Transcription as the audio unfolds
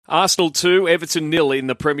Arsenal 2, Everton 0 in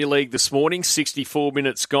the Premier League this morning, 64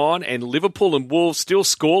 minutes gone, and Liverpool and Wolves still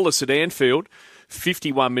scoreless at Anfield,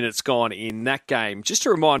 51 minutes gone in that game. Just a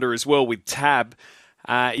reminder as well with Tab,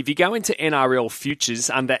 if you go into NRL futures,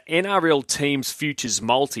 under NRL Teams Futures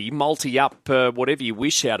multi up whatever you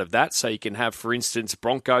wish out of that. So you can have, for instance,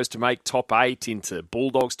 Broncos to make top 8, into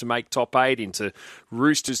Bulldogs to make top 8, into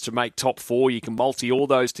Roosters to make top 4. You can multi all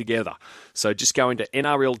those together. So just go into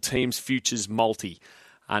NRL Teams Futures multi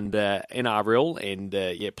under NRL,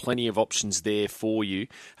 and plenty of options there for you.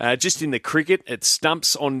 Just in the cricket, it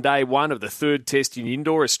stumps on day one of the third test in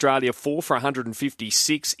indoor. Australia 4 for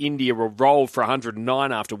 156. India were rolled for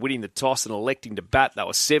 109 after winning the toss and electing to bat. They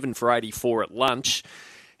were 7 for 84 at lunch.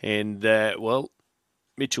 And,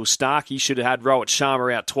 Mitchell Starkey should have had Rohit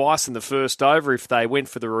Sharma out twice in the first over if they went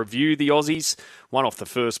for the review, the Aussies. One off the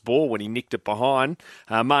first ball when he nicked it behind.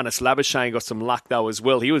 Marnus Labuschagne got some luck, though, as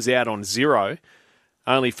well. He was out on 0.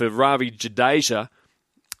 Only for Ravi Jadeja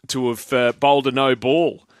to have bowled a no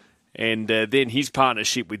ball. And then his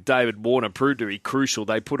partnership with David Warner proved to be crucial.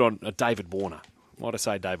 They put on David Warner. Why'd I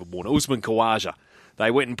say David Warner? Usman Khawaja. They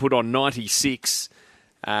went and put on 96.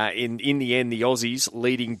 In the end, the Aussies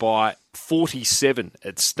leading by 47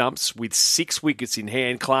 at stumps with 6 wickets in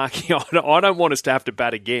hand. Clarkie, I don't want us to have to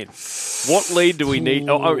bat again. What lead do we need?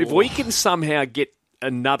 If we can somehow get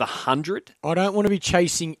another 100? I don't want to be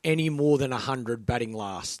chasing any more than 100 batting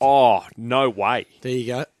last. Oh, no way. There you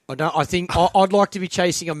go. I think I'd like to be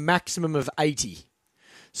chasing a maximum of 80.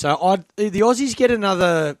 So the Aussies get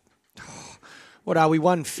another, what are we,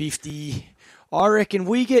 150? I reckon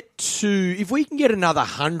we get if we can get another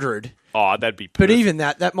 100. Oh, that'd be perfect. But even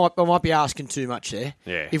that I might be asking too much there.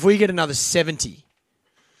 Yeah. If we get another 70.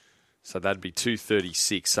 So that'd be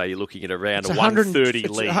 236. So you're looking at around a 130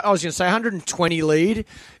 lead. I was going to say 120 lead.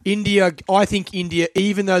 I think India,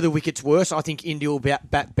 even though the wicket's worse, I think India will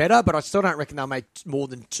bat better, but I still don't reckon they'll make more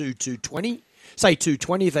than 220. Say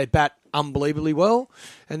 220 if they bat unbelievably well.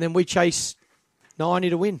 And then we chase 90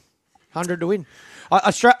 to win, 100 to win.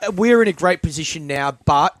 We're in a great position now,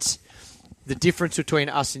 but the difference between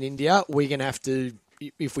us and India, we're going to have to,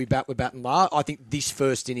 if we bat, we're batting last. I think this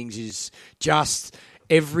first innings is just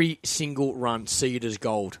every single run, see it as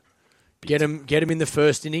gold. Get them in the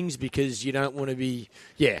first innings because you don't want to be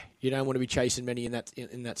chasing many in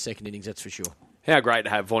that second innings. That's for sure. How great to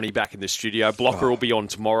have Vonnie back in the studio. Blocker will be on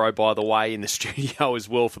tomorrow, by the way, in the studio as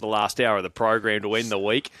well for the last hour of the program to end the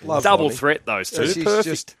week. Love Double Vonnie. Threat, those two. She's Perfect.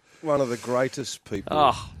 just one of the greatest people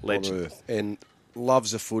on earth, and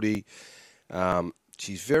loves a footy.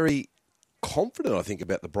 She's very confident, I think,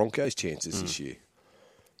 about the Broncos' chances this year.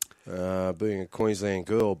 Being a Queensland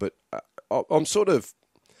girl, but I'm sort of...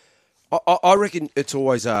 I reckon it's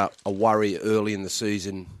always a worry early in the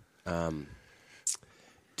season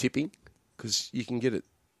tipping, because you can get it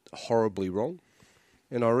horribly wrong.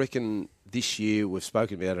 And I reckon this year, we've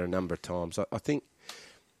spoken about it a number of times, I think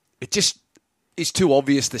it just is too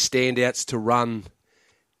obvious the standouts to run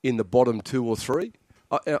in the bottom 2 or 3.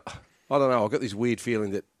 I don't know, I've got this weird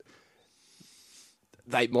feeling that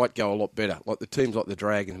they might go a lot better. Like the teams like the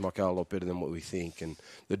Dragons might go a lot better than what we think, and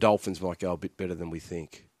the Dolphins might go a bit better than we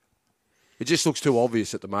think. It just looks too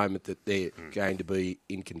obvious at the moment that they're going to be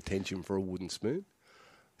in contention for a wooden spoon.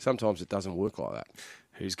 Sometimes it doesn't work like that.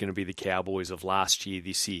 Who's going to be the Cowboys of last year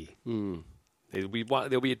this year? There'll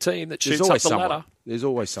be a team that shoots up the ladder. There's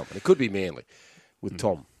always something. It could be Manly with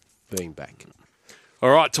Tom being back. All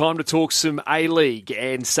right, time to talk some A-League.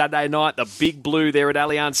 And Saturday night, the Big Blue there at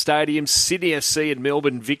Allianz Stadium, Sydney FC and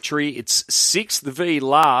Melbourne Victory. It's 6th v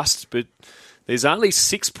last, but there's only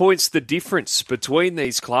 6 points the difference between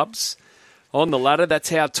these clubs on the ladder. That's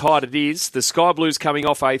how tight it is. The Sky Blues coming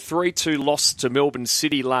off a 3-2 loss to Melbourne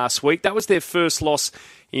City last week. That was their first loss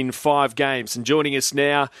in 5 games. And joining us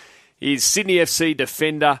now is Sydney FC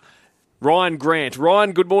defender Ryan Grant.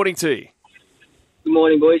 Ryan, good morning to you. Good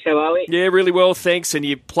morning, boys. How are we? Yeah, really well, thanks. And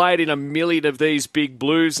you played in a million of these Big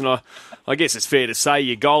Blues, and I guess it's fair to say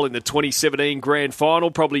your goal in the 2017 Grand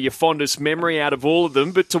Final, probably your fondest memory out of all of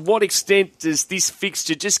them. But to what extent does this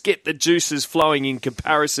fixture just get the juices flowing in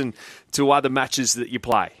comparison to other matches that you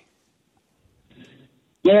play?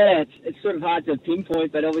 Yeah, it's sort of hard to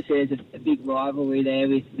pinpoint, but obviously there's a big rivalry there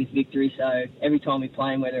with Victory. So every time we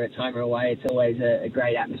play them, whether it's home or away, it's always a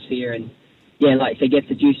great atmosphere. And yeah, like you say, gets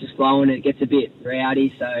the juices flowing and it gets a bit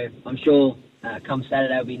rowdy. So I'm sure come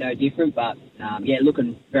Saturday will be no different. But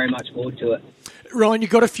looking very much forward to it. Ryan,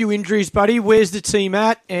 you've got a few injuries, buddy. Where's the team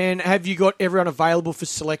at? And have you got everyone available for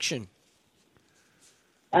selection?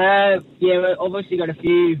 We've obviously got a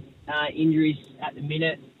few injuries at the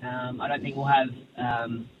minute. I don't think we'll have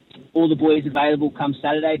all the boys available come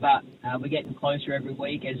Saturday, but we're getting closer every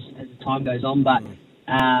week as the time goes on. But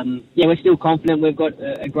we're still confident. We've got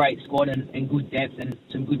a great squad and good depth and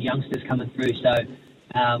some good youngsters coming through. So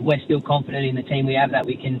we're still confident in the team we have that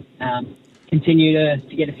we can continue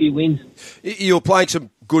to get a few wins. You're playing some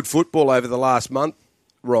good football over the last month,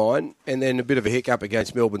 Ryan, and then a bit of a hiccup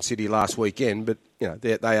against Melbourne City last weekend, but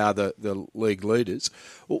they are the league leaders.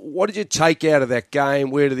 What did you take out of that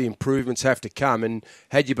game? Where do the improvements have to come? And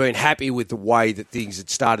had you been happy with the way that things had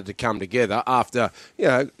started to come together after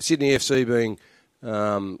Sydney FC being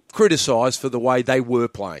criticised for the way they were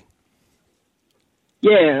playing?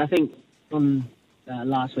 Yeah, I think on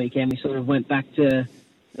last weekend we sort of went back to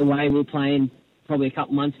the way we were playing probably a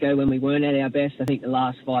couple months ago when we weren't at our best. I think the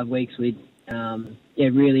last 5 weeks we'd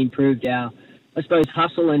really improved our, I suppose,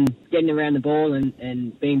 hustle and getting around the ball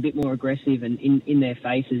and being a bit more aggressive and in their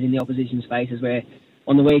faces, in the opposition's faces, where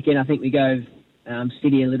on the weekend I think we gave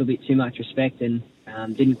City a little bit too much respect and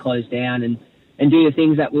didn't close down and do the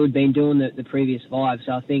things that we'd been doing the previous 5.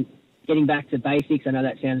 So I think getting back to basics, I know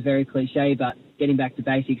that sounds very cliche, but getting back to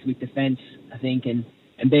basics with defence, I think, and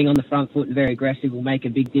being on the front foot and very aggressive will make a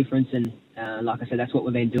big difference. And like I said, that's what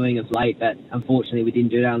we've been doing of late, but unfortunately we didn't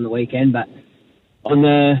do that on the weekend. But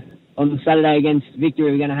on Saturday against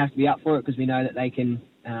Victory, we're going to have to be up for it because we know that they can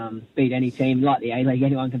beat any team. Like the A-League,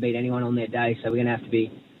 anyone can beat anyone on their day, so we're going to have to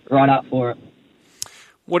be right up for it.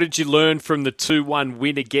 What did you learn from the 2-1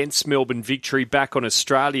 win against Melbourne Victory back on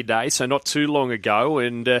Australia Day, so not too long ago?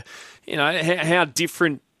 And, how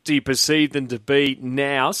different do you perceive them to be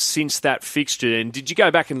now since that fixture? And did you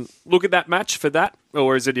go back and look at that match for that,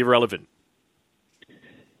 or is it irrelevant?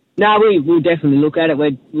 No, we'll definitely look at it.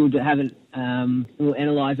 We'll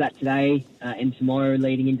analyse that today and tomorrow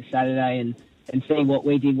leading into Saturday and see what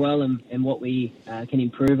we did well and what we can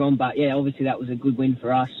improve on. But, yeah, obviously that was a good win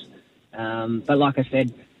for us. But like I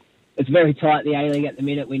said, it's very tight, the A-League at the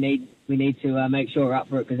minute. We need to make sure we're up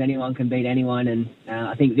for it because anyone can beat anyone. And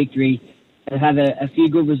I think Victory have had a few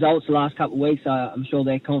good results the last couple of weeks. I'm sure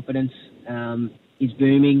their confidence is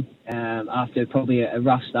booming after probably a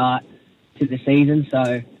rough start to the season.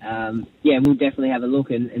 So, we'll definitely have a look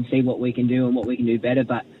and see what we can do and what we can do better.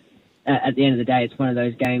 But at the end of the day, it's one of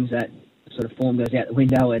those games that sort of form goes out the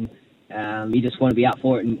window and you just want to be up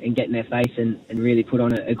for it and get in their face and really put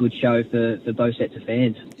on a good show for both sets of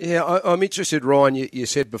fans. Yeah, I'm interested, Ryan. You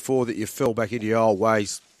said before that you fell back into your old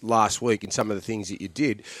ways last week and some of the things that you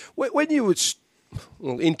did. When you were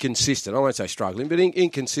inconsistent, I won't say struggling, but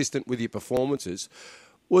inconsistent with your performances,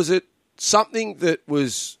 was it something that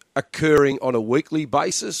was occurring on a weekly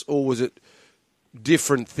basis or was it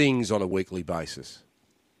different things on a weekly basis?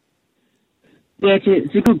 Yeah,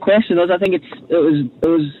 it's a good question. I think it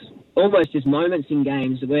was almost just moments in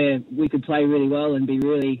games where we could play really well and be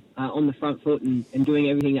really on the front foot and doing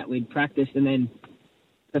everything that we'd practiced, and then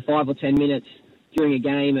for 5 or 10 minutes during a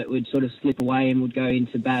game it would sort of slip away and would go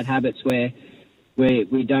into bad habits where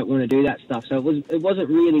we don't want to do that stuff. So it wasn't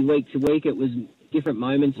really week to week. It was different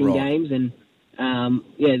moments in games, and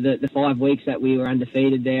the 5 weeks that we were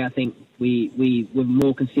undefeated there, I think we were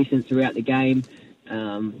more consistent throughout the game.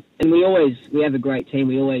 And we have a great team.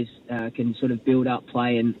 We always can sort of build up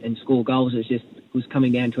play and score goals. It was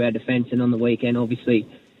coming down to our defence. And on the weekend, obviously,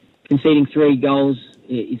 conceding 3 goals,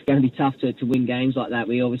 it's going to be tough to win games like that.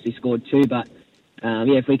 We obviously scored 2, but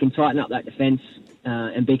if we can tighten up that defence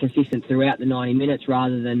and be consistent throughout the 90 minutes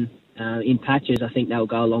rather than in patches, I think that'll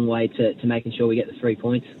go a long way to making sure we get the 3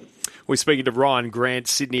 points. We're speaking to Ryan Grant,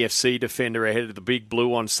 Sydney FC defender ahead of the Big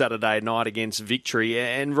Blue on Saturday night against Victory.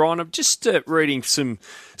 And Ryan, I'm just reading some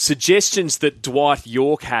suggestions that Dwight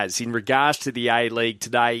York has in regards to the A-League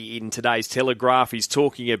today in today's Telegraph. He's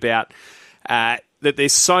talking about that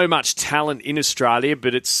there's so much talent in Australia,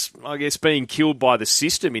 but it's, I guess, being killed by the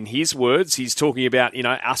system. In his words, he's talking about,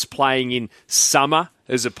 us playing in summer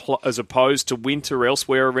as opposed to winter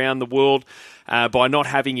elsewhere around the world. By not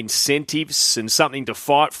having incentives and something to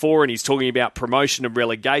fight for. And he's talking about promotion and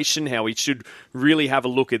relegation, how we should really have a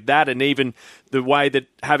look at that. And even the way that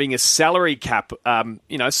having a salary cap,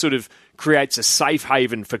 sort of creates a safe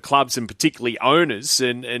haven for clubs and particularly owners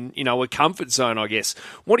and a comfort zone, I guess.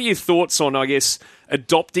 What are your thoughts on,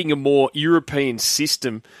 adopting a more European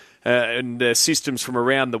system and systems from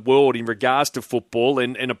around the world in regards to football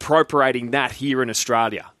and appropriating that here in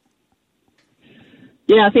Australia?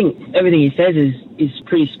 Yeah, I think everything he says is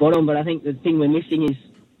pretty spot on, but I think the thing we're missing is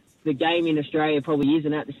the game in Australia probably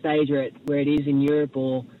isn't at the stage where it is in Europe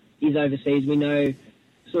or is overseas. We know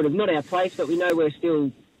sort of not our place, but we know we're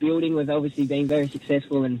still building. We've obviously been very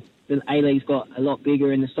successful and the A-League's got a lot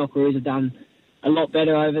bigger and the Socceroos have done a lot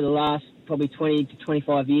better over the last probably 20 to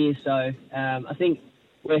 25 years. So I think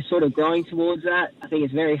we're sort of growing towards that. I think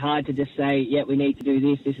it's very hard to just say, yeah, we need to do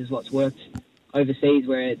this. This is what's worked overseas,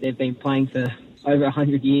 where they've been playing for over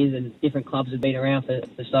 100 years and different clubs have been around for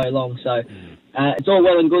so long. So it's all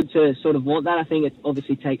well and good to sort of want that. I think it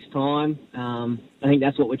obviously takes time. I think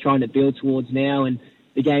that's what we're trying to build towards now, and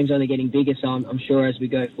the game's only getting bigger, so I'm sure as we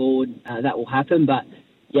go forward that will happen. But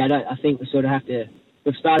yeah, I think we sort of have to.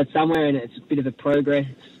 We've started somewhere, and it's a bit of a progress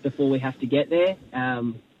before we have to get there.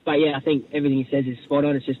 But yeah, I think everything he says is spot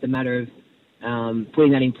on. It's just a matter of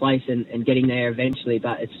putting that in place and getting there eventually.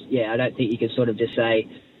 But I don't think you can sort of just say,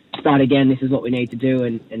 start again, this is what we need to do,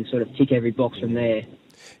 and sort of tick every box from there.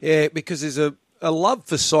 Yeah, because there's a love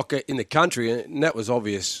for soccer in the country, and that was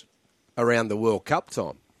obvious around the World Cup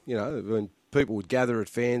time. You know, when people would gather at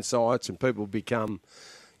fan sites and people would become,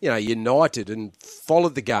 united and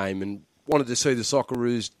followed the game and wanted to see the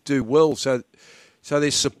Socceroos do well. So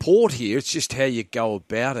there's support here. It's just how you go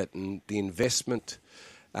about it and the investment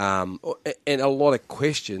and a lot of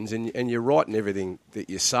questions. And you're right in everything that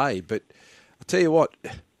you say. But I'll tell you what,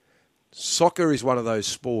 soccer is one of those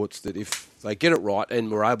sports that if they get it right,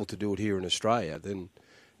 and we're able to do it here in Australia, then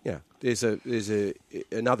there's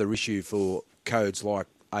another issue for codes like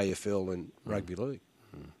AFL and rugby league.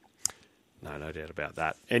 No doubt about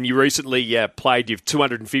that. And you recently played your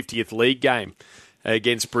 250th league game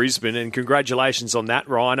against Brisbane, and congratulations on that,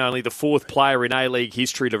 Ryan. Only the fourth player in A-League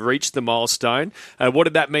history to reach the milestone. What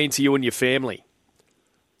did that mean to you and your family?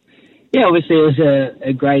 Yeah, obviously it was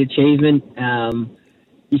a great achievement.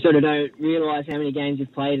 You sort of don't realise how many games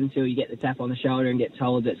you've played until you get the tap on the shoulder and get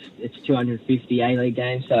told that it's 250 A-League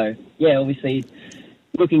games. So, yeah, obviously,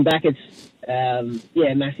 looking back, it's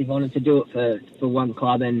a massive honour to do it for one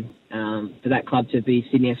club, and for that club to be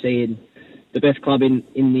Sydney FC and the best club in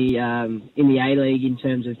the A-League in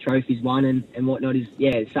terms of trophies won and whatnot is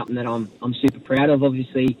something that I'm super proud of.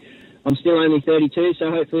 Obviously, I'm still only 32,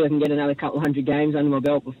 so hopefully I can get another couple hundred games under my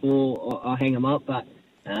belt before I hang them up. But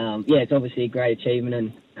it's obviously a great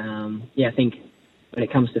achievement, and I think when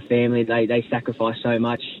it comes to family, they sacrifice so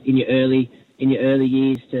much in your early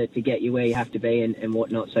years to get you where you have to be and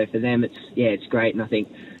whatnot. So for them, it's great, and I think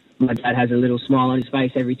my dad has a little smile on his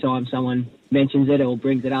face every time someone mentions it or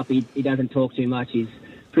brings it up. He doesn't talk too much. He's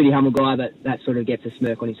a pretty humble guy, but that sort of gets a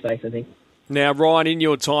smirk on his face, I think. Now, Ryan, in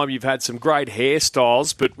your time, you've had some great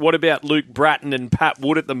hairstyles, but what about Luke Bratton and Pat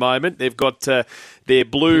Wood at the moment? They've got their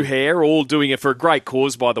blue hair, all doing it for a great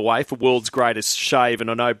cause, by the way, for World's Greatest Shave.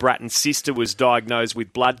 And I know Bratton's sister was diagnosed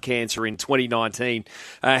with blood cancer in 2019.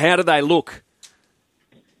 How do they look?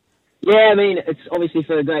 Yeah, I mean, it's obviously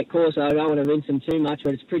for a great cause, so I don't want to rinse them too much,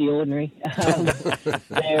 but it's pretty ordinary.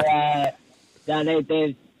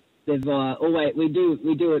 They've always we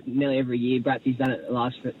do it nearly every year. Bratsy's done it the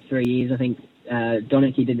last 3 years. I think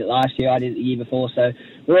Donachie did it last year. I did it the year before. So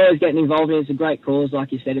we're always getting involved in it. It's a great cause,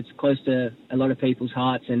 like you said. It's close to a lot of people's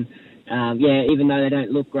hearts, and even though they don't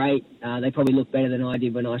look great, they probably look better than I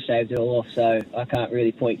did when I shaved it all off. So I can't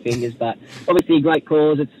really point fingers, but obviously a great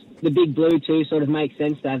cause. It's the big blue too. Sort of makes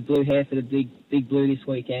sense to have blue hair for the big blue this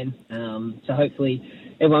weekend. So hopefully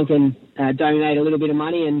everyone can donate a little bit of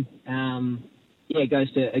money and. It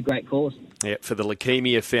goes to a great cause. Yeah, for the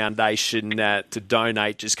Leukemia Foundation to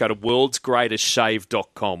donate, just go to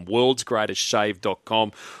worldsgreatestshave.com.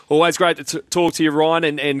 Worldsgreatestshave.com. Always great to talk to you,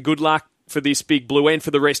 Ryan, and good luck for this big blue and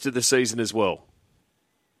for the rest of the season as well.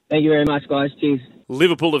 Thank you very much, guys. Cheers.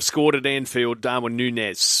 Liverpool have scored at Anfield. Darwin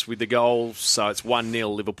Núñez with the goal, so it's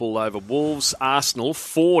 1-0 Liverpool over Wolves. Arsenal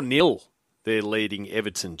 4-0. They're leading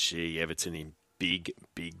Everton. Everton in big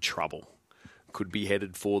trouble. Could be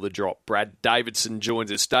headed for the drop. Brad Davidson joins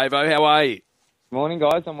us. Davo, how are you? Morning,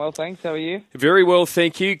 guys. I'm well, thanks. How are you? Very well,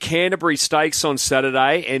 thank you. Canterbury Stakes on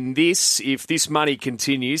Saturday, and if this money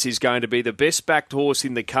continues, is going to be the best-backed horse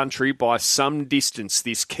in the country by some distance.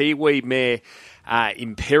 This Kiwi mare,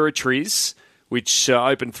 Imperatriz, which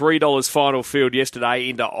opened $3 final field yesterday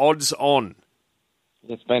into odds on.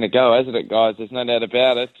 It's been a go, hasn't it, guys? There's no doubt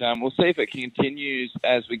about it. We'll see if it continues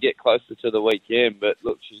as we get closer to the weekend, but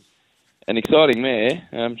look, she's an exciting mare.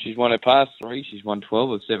 She's won her past 3. She's won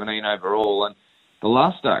 12 of 17 overall. And the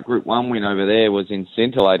last start, Group 1 win over there was in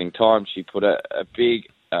scintillating time. She put a big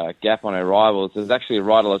gap on her rivals. There's actually a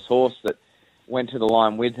riderless horse that went to the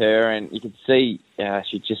line with her, and you could see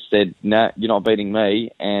she just said, "No, you're not beating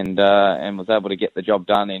me," and was able to get the job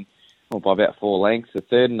done by about 4 lengths. The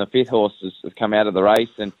third and the fifth horses have come out of the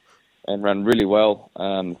race and run really well.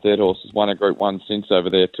 The third horse has won a Group 1 since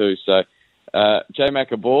over there too. So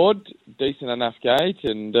J-Mac aboard, decent enough gate,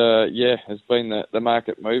 and has been the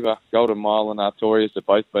market mover. Golden Mile and Artorias have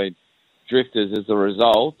both been drifters as a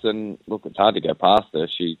result, and look, it's hard to go past her.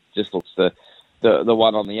 She just looks the the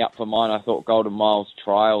one on the up for mine. I thought Golden Miles'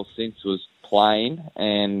 trial since was plain,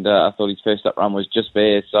 and I thought his first up run was just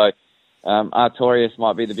bare. So Artorias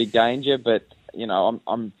might be the big danger, but you know,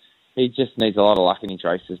 he just needs a lot of luck in his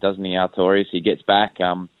races, doesn't he, Artorias? He gets back.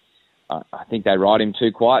 I think they ride him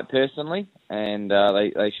too quiet personally, and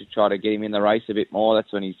they should try to get him in the race a bit more.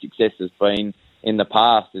 That's when his success has been in the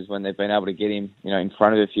past, is when they've been able to get him, you know, in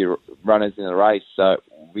front of a few runners in the race. So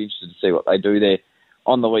we'll be interested to see what they do there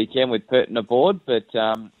on the weekend with Purton aboard. But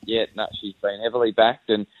she's been heavily backed,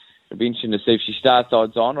 and it'll be interesting to see if she starts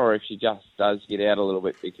odds on or if she just does get out a little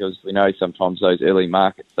bit, because we know sometimes those early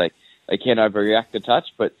markets they can overreact a touch,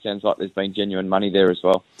 but it sounds like there's been genuine money there as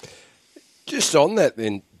well. Just on that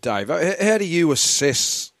then, Dave, how do you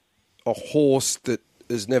assess a horse that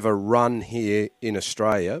has never run here in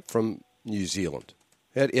Australia from New Zealand?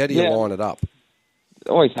 How do you line it up? It's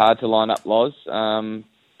always hard to line up, Loz,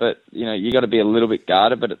 but you know, you got to be a little bit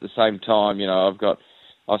guarded. But at the same time, you know,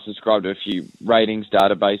 I subscribe to a few ratings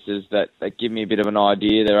databases that give me a bit of an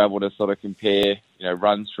idea. They're able to sort of compare, you know,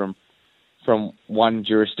 runs from one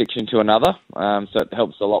jurisdiction to another. So it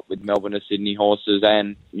helps a lot with Melbourne to Sydney horses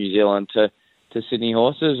and New Zealand to Sydney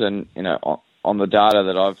horses. And, you know, on the data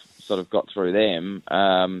that I've sort of got through them,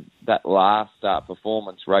 that last start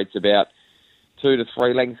performance rates about 2 to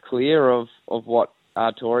 3 lengths clear of what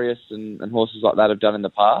Artorias and horses like that have done in the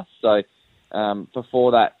past. So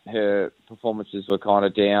before that, her performances were kind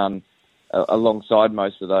of down alongside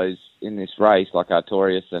most of those in this race, like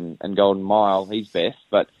Artorias and Golden Mile. He's best,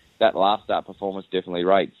 but that last start performance definitely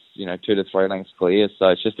rates, you know, 2 to 3 lengths clear. So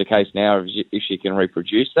it's just a case now of if she can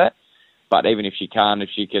reproduce that. But even if she can't, if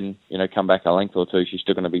she can, you know, come back a length or two, she's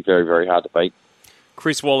still going to be very, very hard to beat.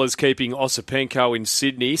 Chris Waller's keeping Osipenko in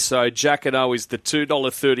Sydney, so Jacquinot is the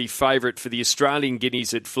 $2.30 favourite for the Australian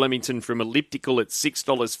Guineas at Flemington from Elliptical at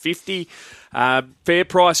 $6.50. Fair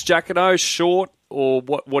price, Jacquinot, short, or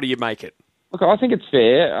what do you make it? Look, I think it's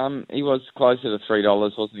fair. He was closer to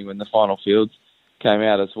 $3, wasn't he, when the final fields came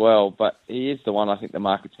out as well, but he is the one I think the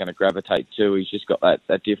market's going to gravitate to. He's just got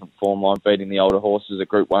that different form line, beating the older horses at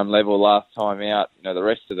Group 1 level last time out. You know, the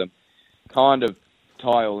rest of them kind of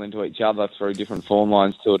tie all into each other through different form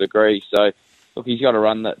lines to a degree. So, look, he's got to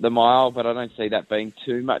run the mile, but I don't see that being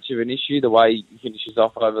too much of an issue, the way he finishes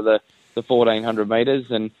off over the 1,400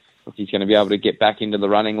 metres. And look, he's going to be able to get back into the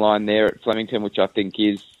running line there at Flemington, which I think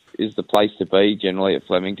is the place to be generally at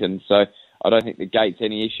Flemington. So I don't think the gate's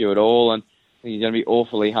any issue at all, and he's going to be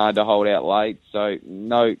awfully hard to hold out late. So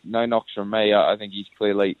no knocks from me. I think he's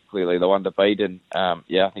clearly the one to beat, and I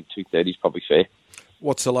think 230 is probably fair.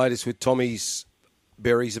 What's the latest with Tommy's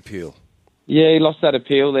Berry's appeal? Yeah, he lost that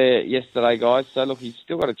appeal there yesterday, guys. So look, he's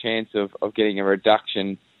still got a chance of getting a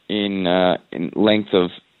reduction in length of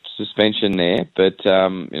suspension there, but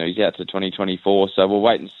he's out to 2024. So we'll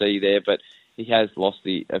wait and see there. But he has lost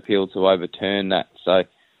the appeal to overturn that. So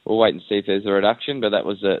we'll wait and see if there's a reduction. But that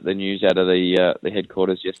was the news out of the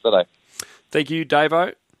headquarters yesterday. Thank you,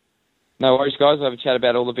 Davo. No worries, guys. We'll have a chat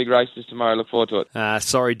about all the big races tomorrow. Look forward to it.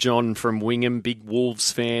 Sorry, John from Wingham, big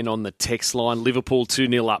Wolves fan on the text line. Liverpool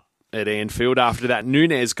 2-0 up at Anfield. After that,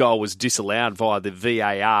 Núñez goal was disallowed via the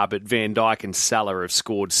VAR, but Van Dijk and Salah have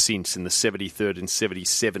scored since in the 73rd and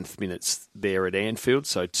 77th minutes there at Anfield.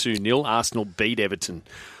 So 2-0. Arsenal beat Everton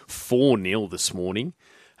 4-0 this morning.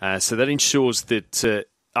 So that ensures that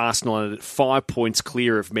Arsenal are 5 points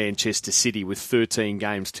clear of Manchester City with 13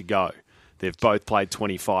 games to go. They've both played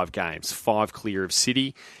 25 games, 5 clear of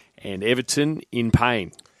City, and Everton in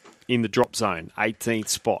pain in the drop zone, 18th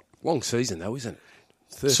spot. Long season though, isn't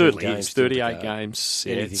it? Certainly is. 38 games.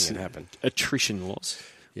 Anything can happen. Attrition loss.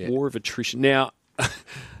 Yeah. More of attrition. Now,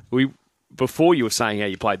 before you were saying how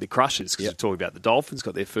you played the Crushers, because you're talking about the Dolphins,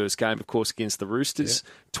 got their first game, of course, against the Roosters,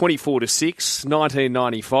 24-6,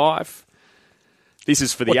 1995. This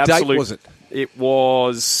is for the absolute... What date was it? It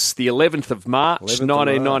was the 11th of March,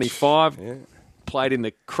 1995. Yeah. Played in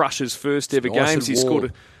the Crushers' first ever games. He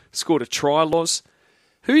scored a try, Loz.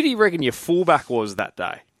 Who do you reckon your fullback was that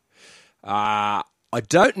day? I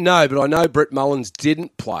don't know, but I know Brett Mullins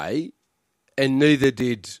didn't play, and neither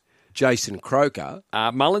did Jason Croker.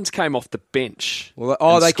 Mullins came off the bench.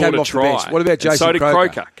 They came off the bench. What about Jason Croker? So did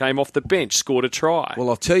Croker. Came off the bench, scored a try. Well,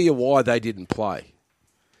 I'll tell you why they didn't play.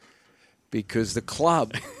 Because the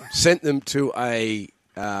club sent them to a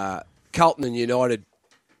Carlton and United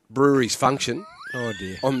Breweries function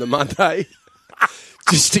on the Monday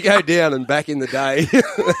just to go down and back in the day.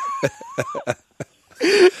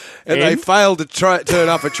 and they failed to turn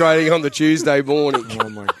up for training on the Tuesday morning. Oh,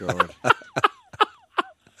 my God.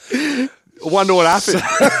 I wonder what happened.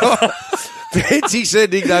 Fancy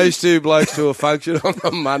sending those two blokes to a function on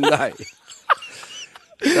a Monday.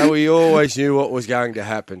 So So we always knew what was going to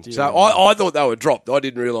happen. So I thought they were dropped. I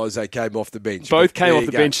didn't realise they came off the bench. Both came off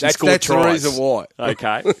the bench and scored that's tries. That's the reason why.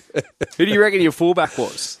 Okay. Who do you reckon your fullback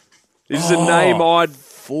was? This is a name I'd...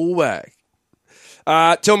 Fullback.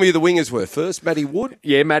 Tell me who the wingers were first. Matty Wood.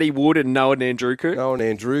 Yeah, Matty Wood and Noah Nandruku. Noah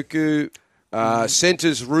Nandruku.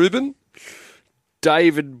 Centres, Ruben.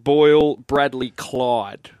 David Boyle, Bradley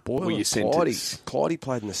Clyde Boyle were your and centres. Clyde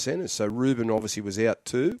played in the centres, so Ruben obviously was out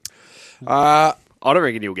too. I don't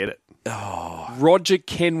reckon you'll get it. Roger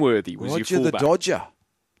Kenworthy was Roger your the fullback. Dodger.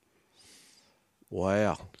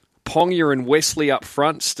 Wow. Ponga and Wesley up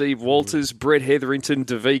front, Steve Walters, Brett Hetherington,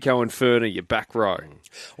 DeVico and Ferner, your back row.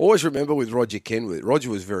 Always remember with Roger Kenworthy,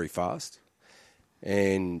 Roger was very fast,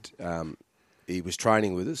 and he was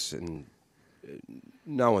training with us, and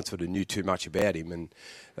no one sort of knew too much about him, and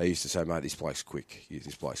they used to say, mate, this bloke's quick.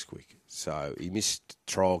 So he missed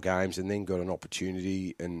trial games and then got an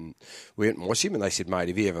opportunity, and we went and watched him, and they said, mate,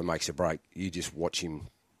 if he ever makes a break, you just watch him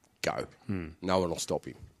go. No one will stop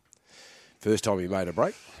him. First time he made a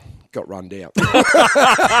break, got run down.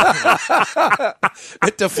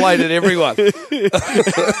 It deflated everyone.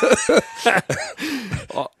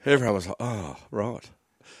 Everyone was like, oh, right.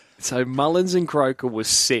 So Mullins and Croker was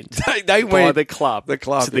sent They by went the club to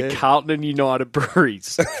the yeah. Carlton and United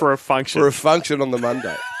Breweries for a function For a function on the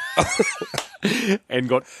Monday. and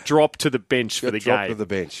got dropped to the bench for the Dropped game. to the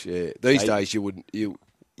bench, yeah. These days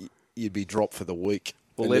you'd be dropped for the week.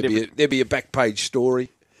 Well, And there'd be a back page story.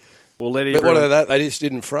 We'll let But what everyone... of that? They just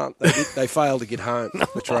didn't front. They failed to get home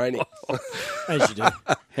for training. As you do.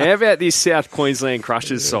 How about this South Queensland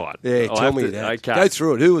Crushers side? Yeah, I'll tell have me to- that. Okay. Go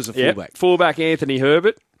through it. Who was the Yep. fullback? Fullback Anthony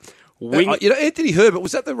Herbert. Wing... Anthony Herbert,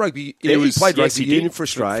 was that the rugby? It He was- played yes, rugby he did. union for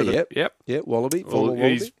Australia. For the- yep. Wallaby. Well, Former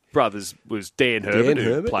Wallaby. his brothers was Dan Herbert, who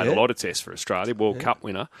Herbert, played yeah. a lot of tests for Australia, World Cup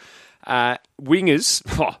winner. Wingers,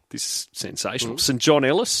 this is sensational. St John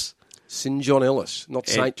Ellis. Sin John Ellis. Not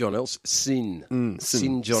St. John Ellis. Sin John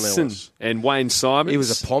Sin. Ellis. And Wayne Simons. He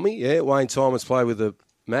was a pommy, yeah. Wayne Simons played with the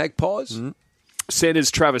Magpies.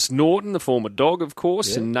 Centres, Travis Norton, the former Dog, of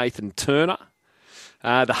course, and Nathan Turner.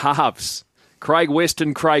 The halves, Craig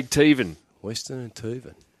Weston, Craig Teven. Weston and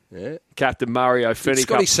Teven. Yeah. Captain Mario Did Fennick.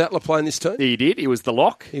 Scotty Sattler play in this team? He did. He was the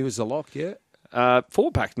lock. He was the lock, yeah.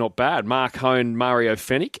 Four-pack, not bad. Mark Hone, Mario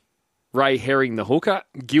Fennick. Ray Herring, the hooker.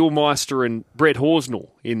 Gilmeister and Brett Horsnell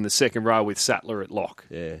in the second row with Sattler at lock.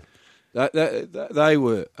 Yeah. They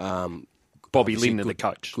were Bobby obviously Linden, the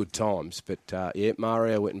coach. Good times. But,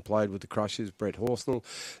 Mario went and played with the Crushers. Brett Horsnell.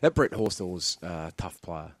 That Brett Horsnell was a tough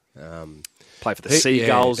player. Play for the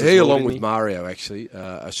Seagulls. He as well, along didn't with he? Mario, actually,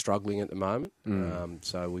 are struggling at the moment.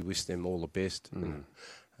 So we wish them all the best in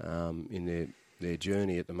their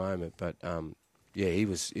journey at the moment. But, he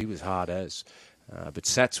was hard as. But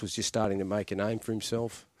Sats was just starting to make a name for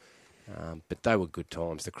himself. But they were good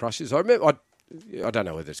times. The Crushers. I remember... I don't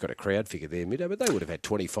know whether it's got a crowd figure there, Middo, but they would have had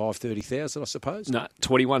 25,000, 30,000, I suppose. No,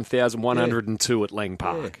 21,102 at Lang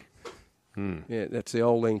Park. Yeah, that's the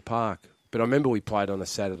old Lang Park. But I remember we played on a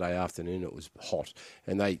Saturday afternoon. It was hot,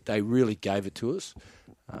 and they really gave it to us.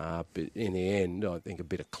 But in the end, I think a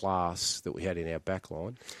bit of class that we had in our back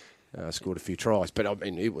line scored a few tries. But, I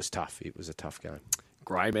mean, it was tough. It was a tough game.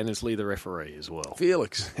 Graham Annesley, the referee, as well.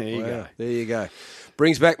 Felix. There you go. There you go.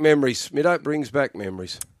 Brings back memories. Middo brings back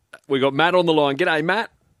memories. We got Matt on the line. G'day,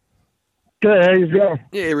 Matt. Good, how you going?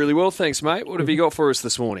 Yeah, really well, thanks, mate. What have you got for us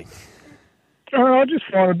this morning? I just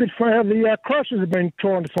find it a bit funny how the Crushers have been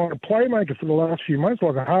trying to find a playmaker for the last few months,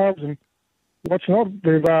 like a halves and what's not.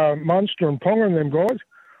 They've Munster and Ponga and them guys.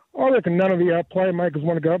 I reckon none of the playmakers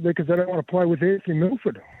want to go up there because they don't want to play with Anthony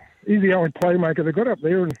Milford. He's the only playmaker they got up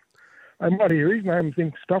there, and they might hear his name and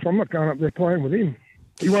think, stuff, I'm not going up there playing with him.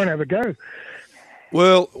 He won't have a go.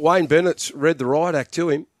 Well, Wayne Bennett's read the riot act to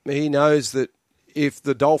him. He knows that if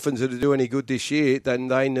the Dolphins are to do any good this year, then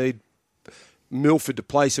they need Milford to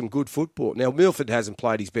play some good football. Now, Milford hasn't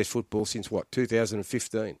played his best football since,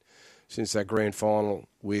 2015, since that grand final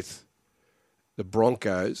with the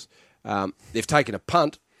Broncos. They've taken a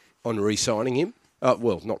punt on re-signing him.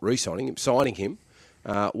 Not re-signing him, signing him.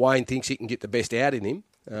 Wayne thinks he can get the best out in him.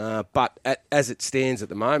 But as it stands at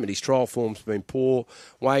the moment, his trial form's been poor.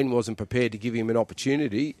 Wayne wasn't prepared to give him an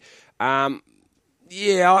opportunity. I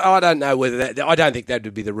don't know whether that... I don't think that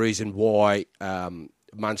would be the reason why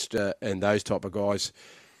Munster and those type of guys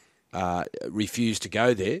refuse to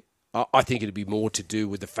go there. I think it'd be more to do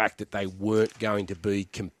with the fact that they weren't going to be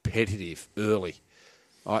competitive early.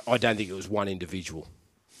 I don't think it was one individual.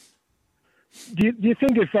 Do you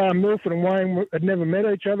think if Milford and Wayne had never met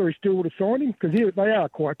each other, he still would have signed him? Because they are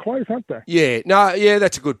quite close, aren't they? Yeah,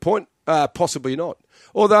 that's a good point. Possibly not.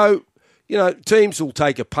 Although, teams will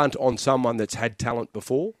take a punt on someone that's had talent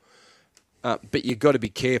before, but you've got to be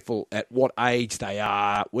careful at what age they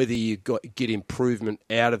are, whether you get improvement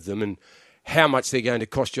out of them and how much they're going to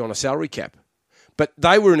cost you on a salary cap. But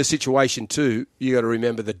they were in a situation too, you got to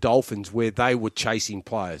remember the Dolphins, where they were chasing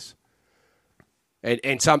players.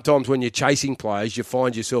 And sometimes when you're chasing players, you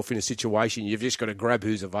find yourself in a situation you've just got to grab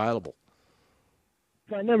who's available.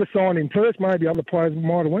 They never signed him first. Maybe other players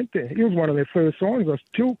might have went there. He was one of their first signings. I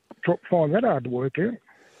still find that hard to work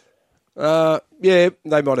out. Yeah,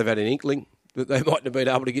 they might have had an inkling that they mightn't have been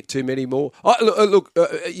able to get too many more.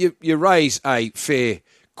 You raise a fair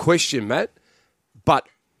question, Matt, but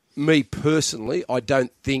me personally, I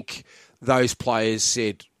don't think those players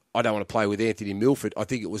said, I don't want to play with Anthony Milford. I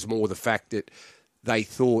think it was more the fact that they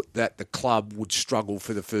thought that the club would struggle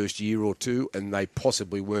for the first year or two and they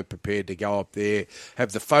possibly weren't prepared to go up there,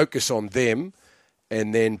 have the focus on them,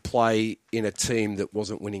 and then play in a team that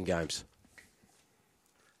wasn't winning games.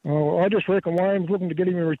 Oh, I just reckon Wayne's looking to get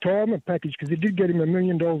him a retirement package because he did get him $1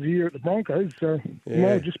 million a year at the Broncos, so it might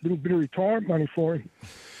have just been a bit of retirement money for him.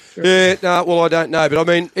 Yeah, no, well, I don't know. But, I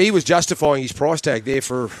mean, he was justifying his price tag there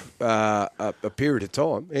for a period of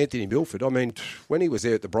time, Anthony Milford. I mean, when he was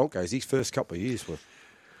there at the Broncos, his first couple of years were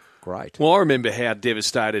great. Well, I remember how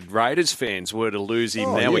devastated Raiders fans were to lose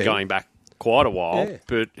him. We're going back quite a while.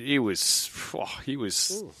 But he was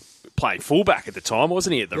playing fullback at the time,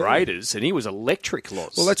 wasn't he, at the Raiders? And he was electric,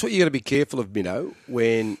 Loz. Well, that's what you got to be careful of,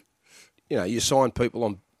 when, you sign people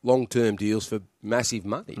on long-term deals for massive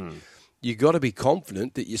money. You got to be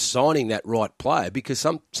confident that you're signing that right player because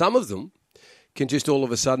some of them can just all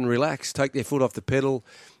of a sudden relax, take their foot off the pedal.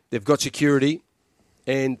 They've got security,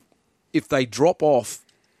 and if they drop off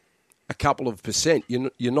a couple of percent,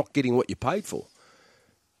 you're not getting what you paid for.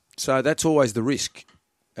 So that's always the risk.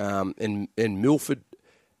 And Milford,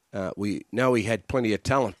 we know he had plenty of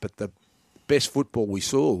talent, but the best football we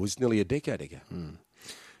saw was nearly a decade ago.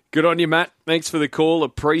 Good on you, Matt. Thanks for the call.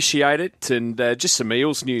 Appreciate it. And just some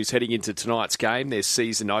Eels news heading into tonight's game, their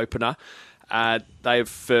season opener.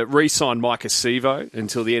 They've re-signed Mike Acevo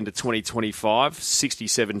until the end of 2025.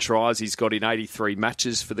 67 tries he's got in 83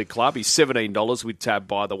 matches for the club. He's $17 with Tab,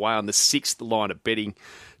 by the way, on the sixth line of betting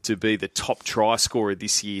to be the top try scorer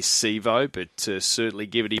this year, Sevo. But certainly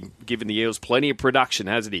given the Eels plenty of production,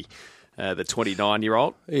 hasn't he? The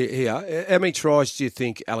 29-year-old. Yeah. How many tries do you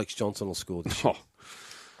think Alex Johnson will score this year?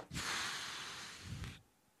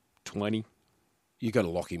 20. You got to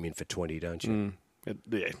lock him in for 20, don't you?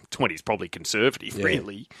 Yeah, 20 is probably conservative,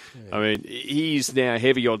 really. Yeah. I mean, he's now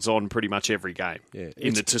heavy odds on pretty much every game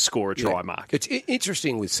to score a try mark. It's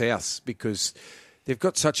interesting with Souths because they've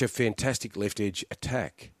got such a fantastic left edge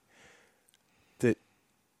attack that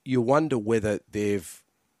you wonder whether they're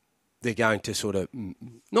going to sort of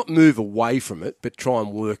not move away from it, but try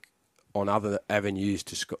and work on other avenues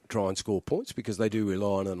to try and score points because they do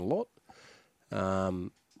rely on it a lot.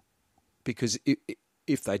 Because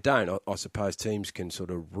if they don't, I suppose teams can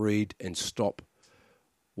sort of read and stop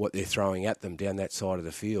what they're throwing at them down that side of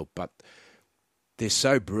the field. But they're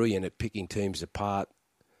so brilliant at picking teams apart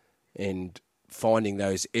and finding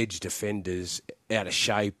those edge defenders out of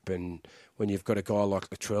shape. And when you've got a guy like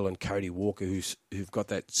Latrell and Cody Walker who've got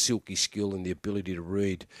that silky skill and the ability to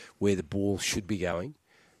read where the ball should be going,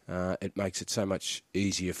 it makes it so much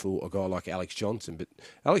easier for a guy like Alex Johnson. But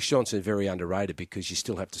Alex Johnson is very underrated because you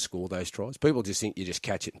still have to score those tries. People just think you just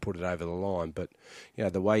catch it and put it over the line. But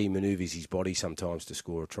the way he manoeuvres his body sometimes to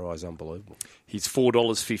score a try is unbelievable. He's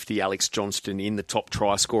 $4.50, Alex Johnston, in the top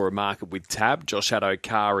try scorer market with Tab. Josh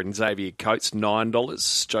Addo-Carr and Xavier Coates,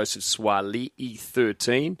 $9. Joseph Suaalii,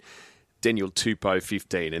 $13. Daniel Tupou,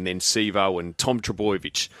 $15. And then Sevo and Tom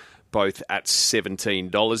Trbojevic, both at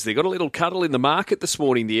 $17. They've got a little cuddle in the market this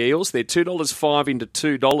morning, the Eels. They're $2.05 into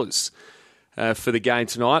 $2 for the game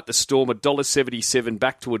tonight. The Storm, $1.77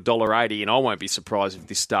 back to $1.80, and I won't be surprised if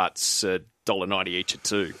this starts $1.90 each at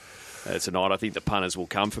 2 tonight. I think the punters will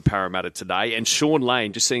come for Parramatta today. And Sean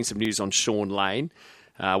Lane, just seeing some news on Sean Lane.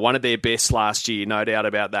 One of their best last year, no doubt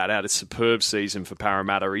about that. Had a superb season for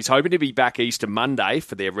Parramatta. He's hoping to be back Easter Monday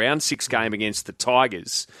for their round 6 game against the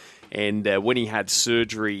Tigers. And when he had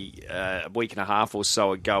surgery a week and a half or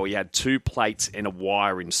so ago, he had 2 plates and a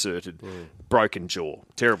wire inserted. Broken jaw.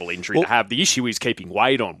 Terrible injury to have. The issue is keeping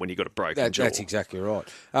weight on when you've got a broken jaw. That's exactly right.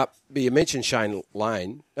 But you mentioned Sean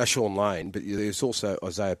Lane, but there's also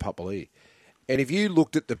Isaiah Papali'i. And if you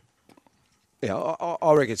looked at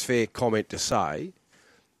I reckon it's fair comment to say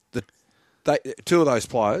that 2 of those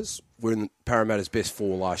players were in Parramatta's best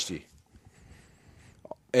 4 last year.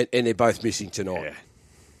 And they're both missing tonight. Yeah.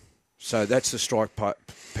 So that's the strike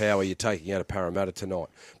power you're taking out of Parramatta tonight.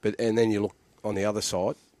 And then you look on the other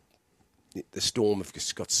side, the Storm have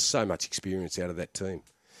just got so much experience out of that team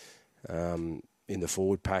in the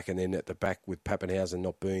forward pack, and then at the back with Pappenhausen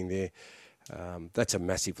not being there. That's a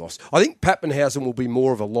massive loss. I think Pappenhausen will be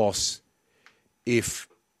more of a loss if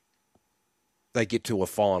they get to a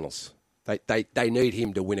finals. They need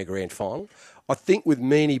him to win a grand final. I think with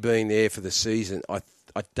Meany being there for the season, I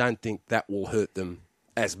don't think that will hurt them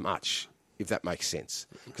as much, if that makes sense.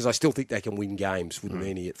 Because I still think they can win games with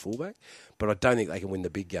Meany at fullback, but I don't think they can win the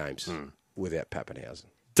big games without Pappenhausen.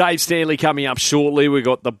 Dave Stanley coming up shortly. We've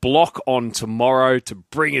got the block on tomorrow to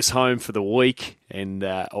bring us home for the week and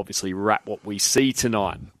obviously wrap what we see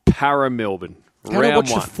tonight. Para Melbourne, How round to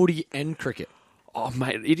watch one. the footy and cricket? Oh,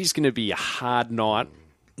 mate, it is going to be a hard night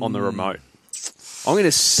on the remote. I'm going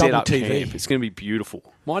to set Double up TV. camp. It's going to be beautiful.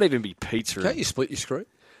 Might even be pizza. Can't you split your screen?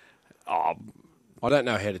 Oh, I don't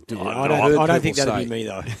know how to do it. I don't think that'd be me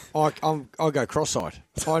though. I'll go cross-eyed.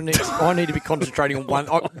 I need to be concentrating on one,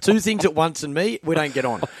 two things at once, and me, we don't get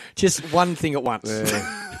on. Just one thing at once.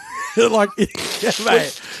 Like,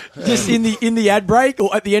 mate, just in the ad break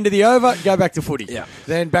or at the end of the over, go back to footy. Yeah.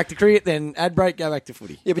 Then back to cricket. Then ad break, go back to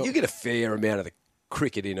footy. Yeah, but you get a fair amount of the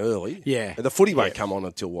cricket in early. Yeah. And the footy won't come on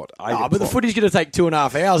until what? 8 But the o'clock? footy's going to take 2.5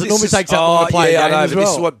 hours. It This normally is- takes that long to play a I game know,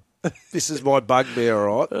 as but well. this is my bugbear,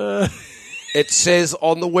 all right? It says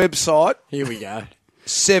on the website, Here we go.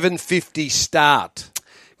 7:50 start.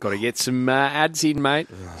 got to get some ads in, mate.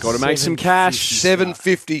 Got to make some cash.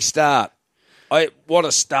 7:50 start. I want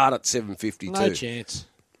to start at 7:52. No chance.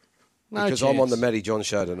 No because chance. I'm on the Matty John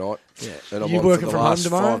show tonight. Yeah. And I'm You on working for the from home last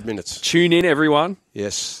tomorrow? 5 minutes. Tune in, everyone.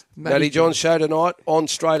 Yes. Matty Matty John show tonight on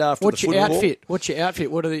straight after What's the your football. outfit? What's your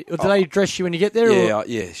outfit? What are do they dress you when you get there? Yeah, Or?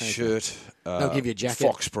 yeah, shirt. They'll give you a jacket.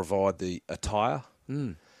 Fox provide the attire.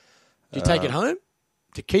 Do you take it home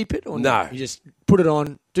to keep it? Or No. You just put it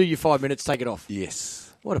on, do your 5 minutes, take it off.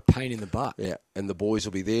 Yes. What a pain in the butt. Yeah, and the boys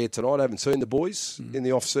will be there tonight. I haven't seen the boys in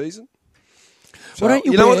the off season. Why don't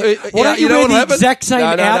you, know wear, what- why don't you know wear what the happened? exact same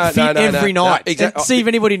outfit every night? exactly. And see if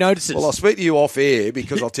anybody notices. Well, I'll speak to you off air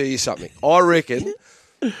because I'll tell you something. I reckon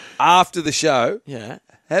after the show, yeah.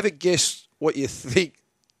 have a guess what you think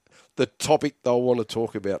the topic they'll want to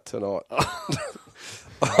talk about tonight.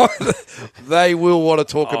 They will want to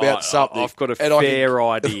talk about something. I've got a and I fair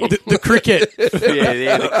idea. The cricket.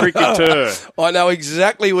 yeah, the cricketer. I know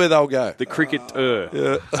exactly where they'll go. The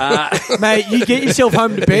cricketer. Mate, you get yourself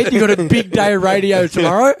home to bed. You've got a big day of radio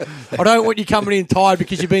tomorrow. I don't want you coming in tired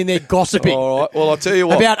because you've been there gossiping All right. Well, I'll tell you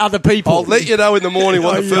what. about other people. I'll let you know in the morning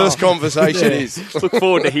what the first conversation is. Look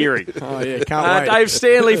forward to hearing. Oh, yeah, can't wait. Dave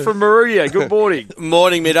Stanley from Maruya. Good morning.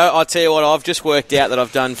 Morning, Middo. I'll tell you what, I've just worked out that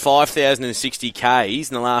I've done 5,060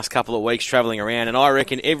 Ks in the last couple of weeks travelling around, and I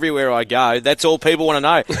reckon everywhere I go, that's all people want to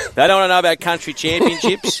know. They don't want to know about country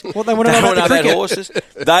championships. What they want to know about the cricket. horses.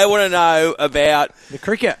 They want to know about The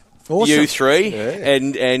cricket. Awesome.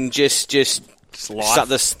 U3 and just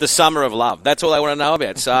the summer of love. That's all they want to know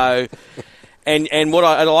about. So, and what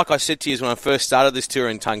like I said to you is when I first started this tour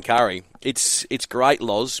in Tuncurry, it's great,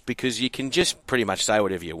 Loz, because you can just pretty much say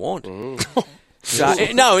whatever you want. So,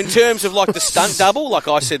 no, in terms of like the stunt double, like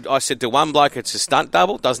I said to one bloke, it's a stunt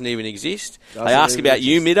double, doesn't even exist. They asked about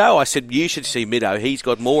you, Middo. I said, you should see Middo. He's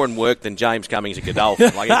got more in work than James Cummings at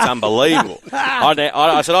Godolphin. Like, it's unbelievable. I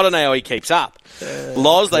said, I don't know how he keeps up.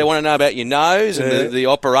 Loz, they want to know about your nose and the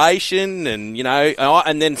operation, and, you know,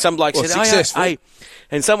 and then some bloke said, successful. hey,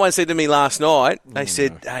 and someone said to me last night, they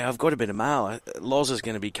said, hey, I've got a bit of mail. Loz is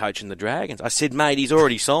going to be coaching the Dragons. I said, mate, he's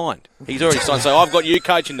already signed. So I've got you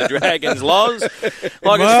coaching the Dragons, Loz. Like,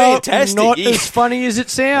 Well, it's fantastic. not as funny as it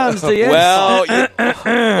sounds, do you? Well,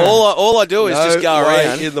 all I do is just go No way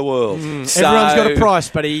around. in the world. Everyone's got a price,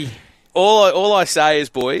 buddy. All I say is,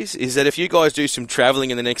 boys, is that if you guys do some travelling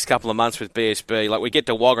in the next couple of months with BSB, like we get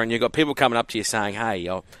to Wagga and you've got people coming up to you saying, hey,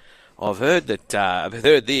 I've heard that. I've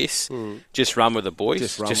heard this. Just run with it, boys.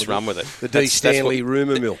 Just run with it. The D. Stanley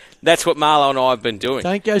rumour mill. That's what Marlo and I have been doing.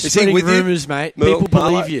 Don't go he spreading with you? rumours, mate. Merle, People Marlo?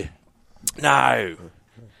 believe you. No.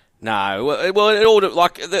 Well, it all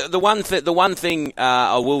like the one thing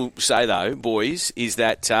I will say though, boys, is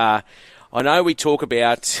that I know we talk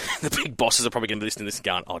about the big bosses are probably going to listen to this and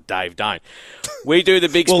going, "Oh, Dave, don't." We do the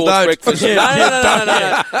big Well, sports don't. breakfast.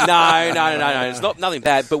 Yeah, No. It's not nothing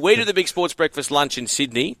bad, but we do the big sports breakfast lunch in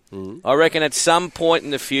Sydney. I reckon at some point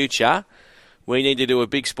in the future, we need to do a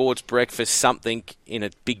big sports breakfast something in a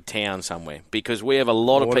big town somewhere because we have a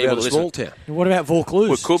lot of What people about that a small listen. town? What about Vaucluse?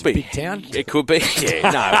 Well, it could It's a be. big town. It could be.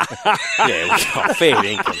 Yeah, no. Yeah, fair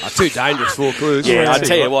dinkum. Too dangerous for Clues. Yeah, I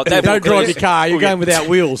tell you what. That Don't drive your Vaucluse- car. You're going without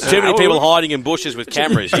wheels. Too many people hiding in bushes with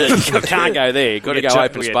cameras. You can't go there. You've got to go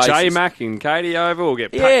open We'll spaces. get J-Mac and Katie over. We'll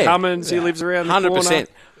get Pat Yeah. Cummins, who lives around the corner. 100%.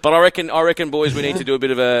 But I reckon, boys, we need to do a bit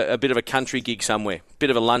of a country gig somewhere, bit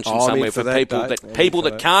of a luncheon I'm in somewhere for for that, people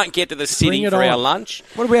Dave. that can't get to the city Bring it for our on. lunch.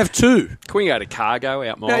 What do we have? 2? Can we go to Cargo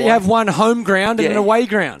out my Now way? you have one home ground and Yeah. an away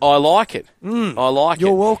ground. I like it. I like it.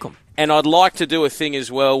 You're welcome. And I'd like to do a thing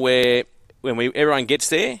as well where when everyone gets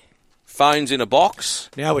there, phones in a box.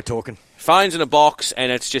 Now we're talking. Phone's in a box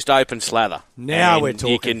and it's just open slather. Now And we're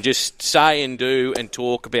talking. You can just say and do and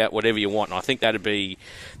talk about whatever you want. And I think that would be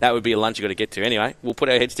a lunch you've got to get to. Anyway, we'll put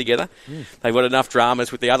our heads together. They've got enough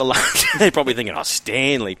dramas with the other lunch. They're probably thinking, oh,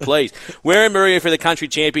 Stanley, please. We're in Maria for the Country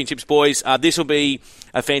Championships, boys. This will be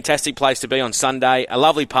a fantastic place to be on Sunday. A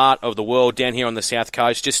lovely part of the world down here on the south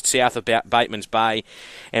coast, just south of Bateman's Bay.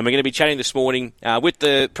 And we're going to be chatting this morning with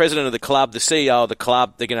the president of the club, the CEO of the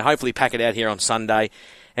club. They're going to hopefully pack it out here on Sunday.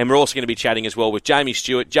 And we're also going to be chatting as well with Jamie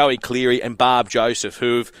Stewart, Joey Cleary and Barb Joseph,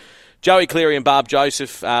 Joey Cleary and Barb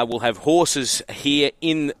Joseph will have horses here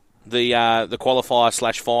in the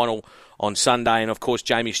qualifier/final on Sunday. And, of course,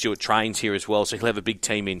 Jamie Stewart trains here as well, so he'll have a big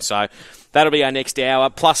team in. So that'll be our next hour.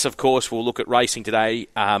 Plus, of course, we'll look at racing today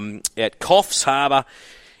at Coffs Harbour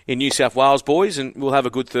in New South Wales, boys, and we'll have a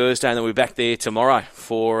good Thursday, and then we'll be back there tomorrow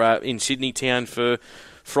in Sydney town for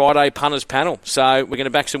Friday punters panel. So we're going to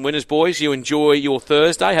back some winners, boys. You enjoy your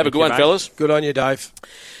Thursday. Have a good one, fellas. Good on you, Dave.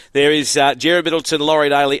 There is Jared Middleton, Laurie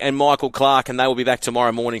Daly and Michael Clark, and they will be back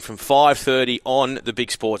tomorrow morning from 5:30 on the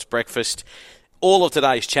Big Sports Breakfast. All of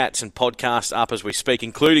today's chats and podcasts up as we speak,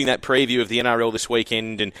 including that preview of the NRL this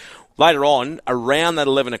weekend. And later on, around that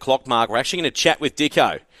 11 o'clock mark, we're actually going to chat with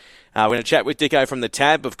Dicko. We're going to chat with Dicko from the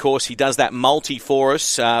Tab. Of course, he does that multi for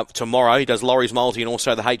us tomorrow. He does Laurie's multi and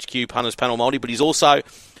also the HQ Punters Panel multi, but he's also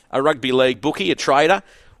a rugby league bookie, a trader.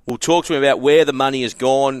 We'll talk to him about where the money has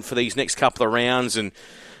gone for these next couple of rounds and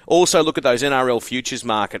also look at those NRL futures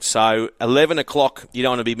markets. So 11 o'clock, you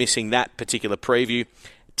don't want to be missing that particular preview.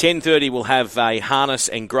 10:30 we'll have a harness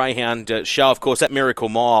and greyhound show. Of course, that Miracle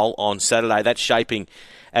Mile on Saturday, that's shaping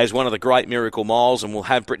as one of the great Miracle Miles, and we'll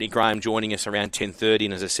have Brittany Graham joining us around 10:30,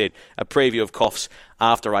 and as I said, a preview of Coffs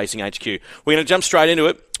after Racing HQ. We're going to jump straight into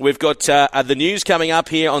it. We've got the news coming up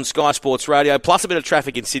here on Sky Sports Radio, plus a bit of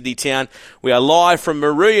traffic in Sydney town. We are live from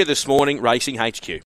Maruya this morning, Racing HQ.